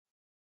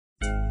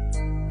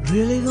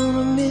Really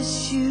gonna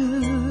miss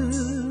you.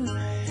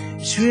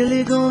 It's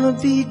really gonna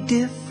be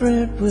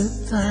different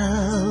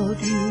without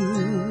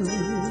you.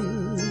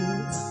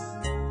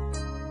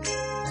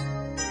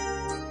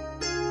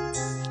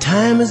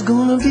 Time is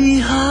gonna be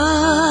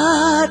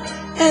hard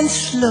and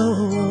slow.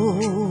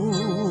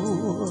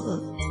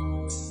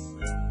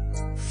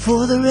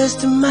 For the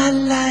rest of my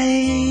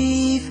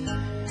life,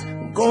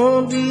 I'm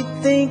gonna be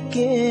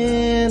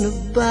thinking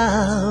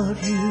about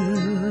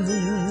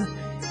you.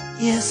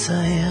 Yes,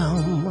 I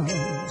am.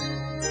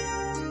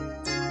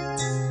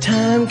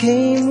 Time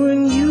came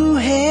when you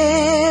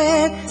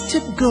had to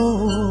go.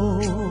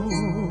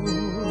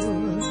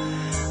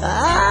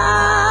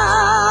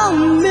 I'll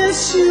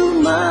miss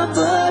you, my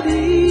buddy.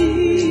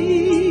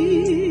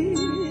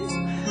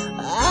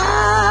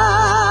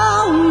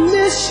 I'll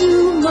miss you,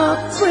 my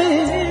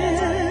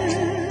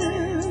friend.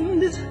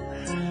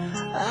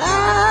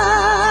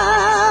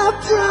 I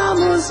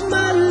promise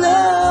my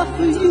love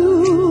for you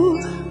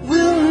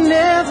will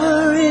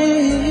never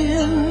end.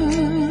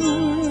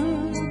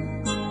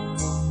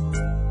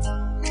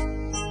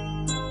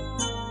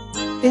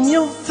 In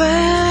your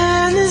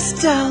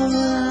finest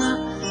hour,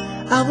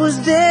 I was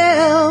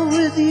there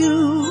with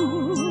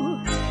you,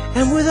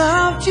 and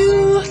without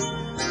you,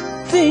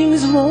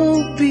 things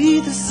won't be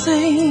the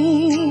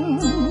same.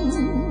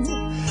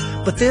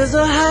 But there's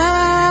a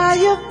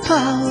higher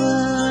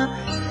power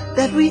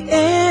that we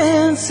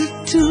answer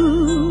to,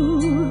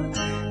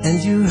 and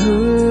you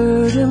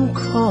heard him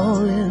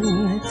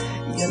calling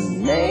your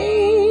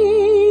name.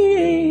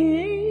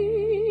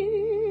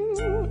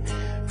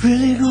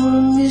 Really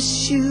gonna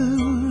miss you.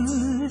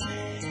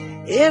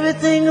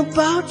 Everything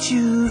about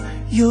you,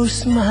 your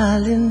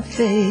smiling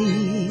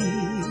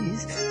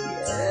face.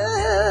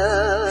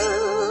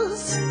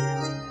 Yes,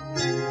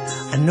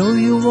 I know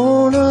you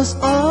want us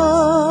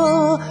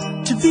all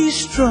to be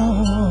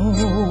strong.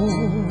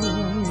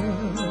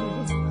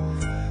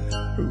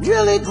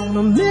 Really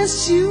gonna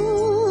miss you.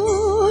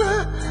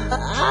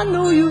 I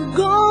know you've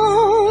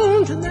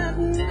gone to that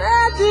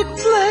magic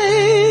place,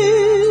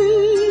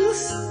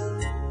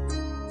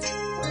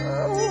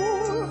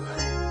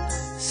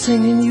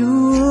 singing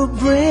you a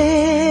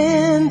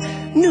brand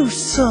new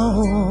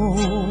song.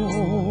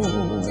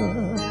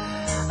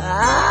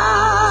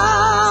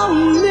 I'll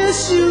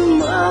miss you,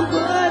 my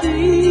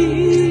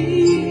buddy.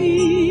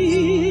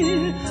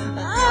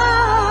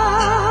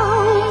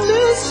 I'll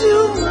miss you,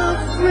 my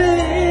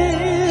friend.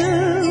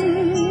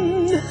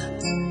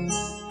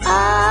 I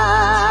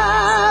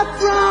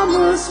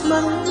promise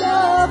my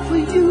love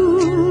for you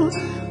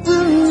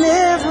will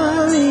never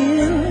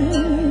end.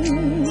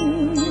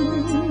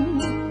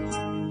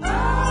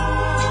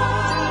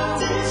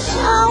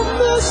 I'll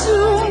miss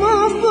you,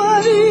 my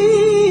buddy.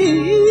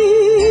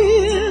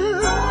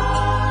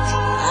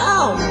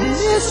 I'll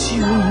miss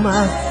you,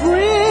 my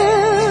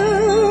friend.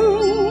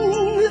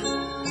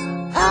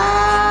 I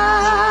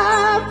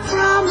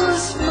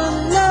promise my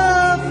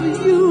love for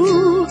you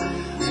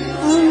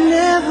will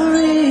never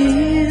end.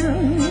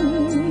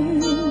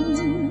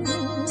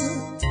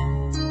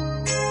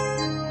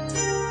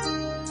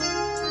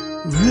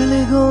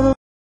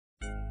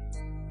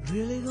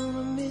 Really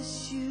gonna miss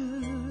you.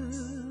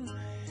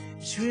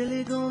 It's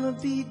really gonna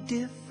be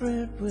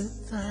different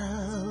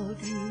without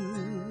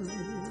you.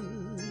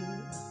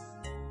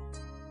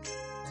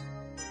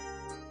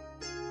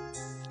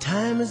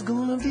 Time is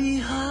gonna be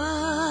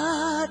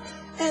hard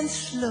and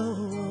slow.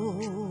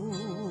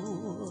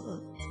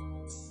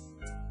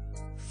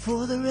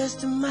 For the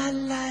rest of my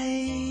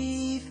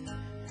life,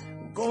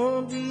 I'm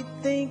gonna be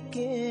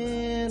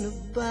thinking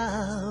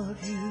about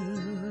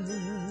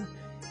you.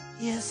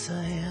 Yes,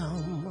 I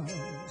am.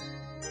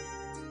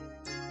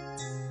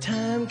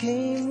 Time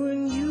came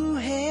when you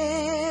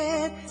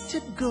had to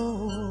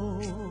go.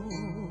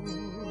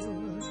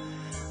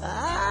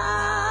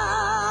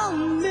 I'll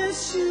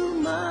miss you,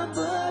 my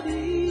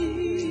buddy.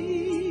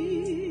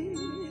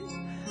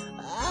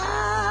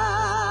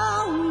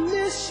 I'll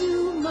miss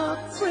you, my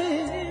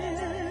friend.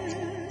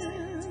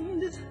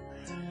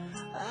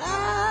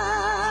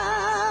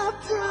 I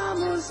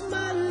promise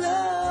my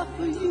love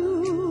for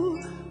you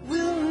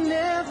will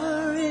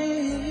never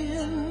end.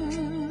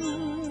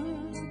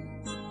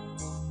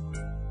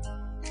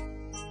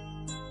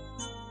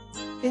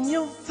 In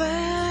your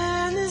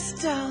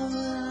finest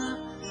hour,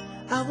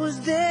 I was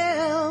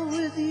there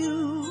with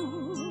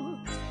you,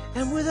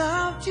 and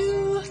without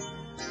you,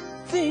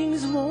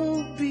 things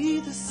won't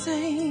be the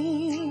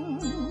same.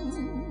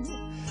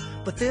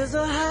 But there's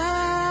a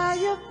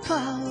higher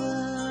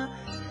power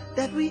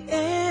that we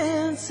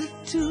answer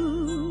to,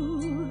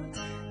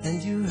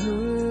 and you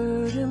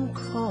heard him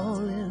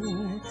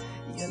calling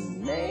your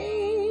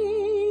name.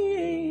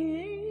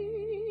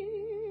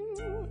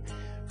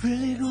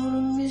 Really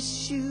gonna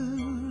miss you.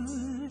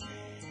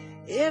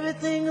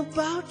 Everything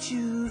about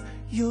you,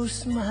 your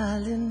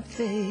smiling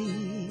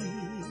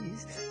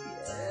face.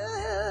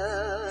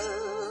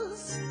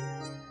 Yes,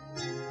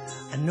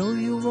 I know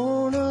you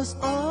want us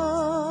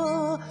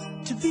all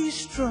to be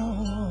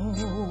strong.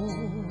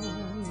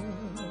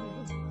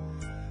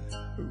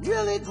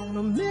 really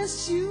gonna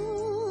miss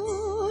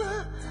you.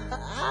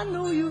 I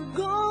know you've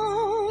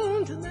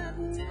gone to that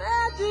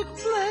magic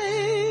place,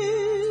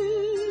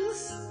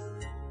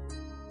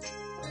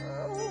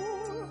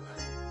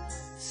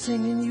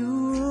 singing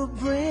you a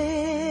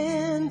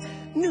brand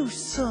new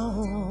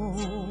song.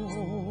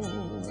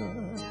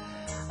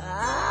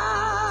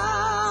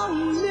 I'll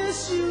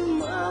miss you,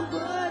 my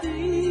buddy.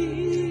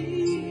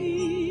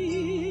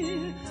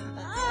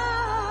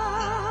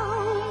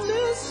 I'll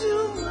miss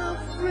you, my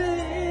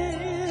friend.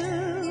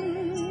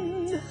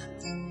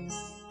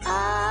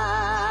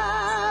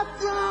 I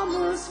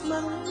promise my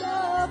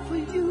love for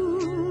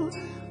you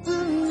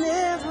will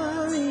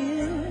never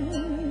end.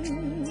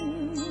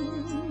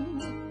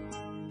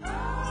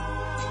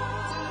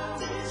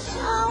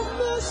 I'll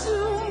miss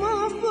you,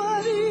 my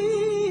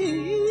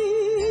buddy.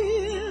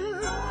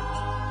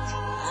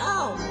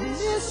 I'll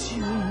miss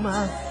you,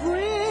 my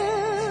friend.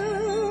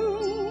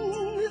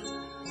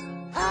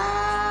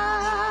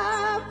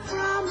 I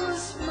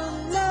promise my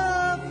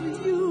love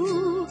for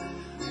you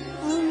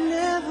will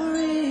never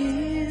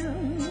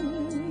end.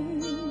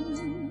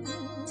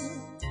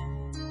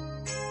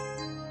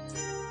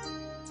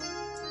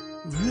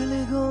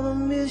 Really gonna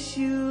miss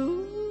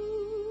you.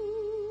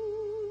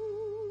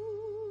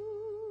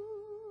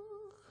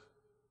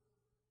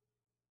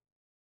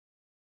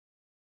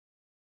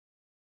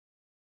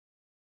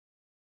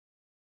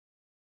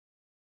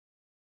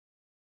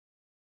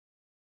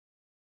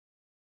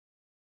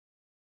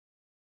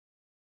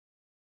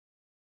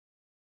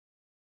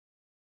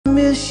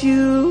 Miss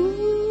you.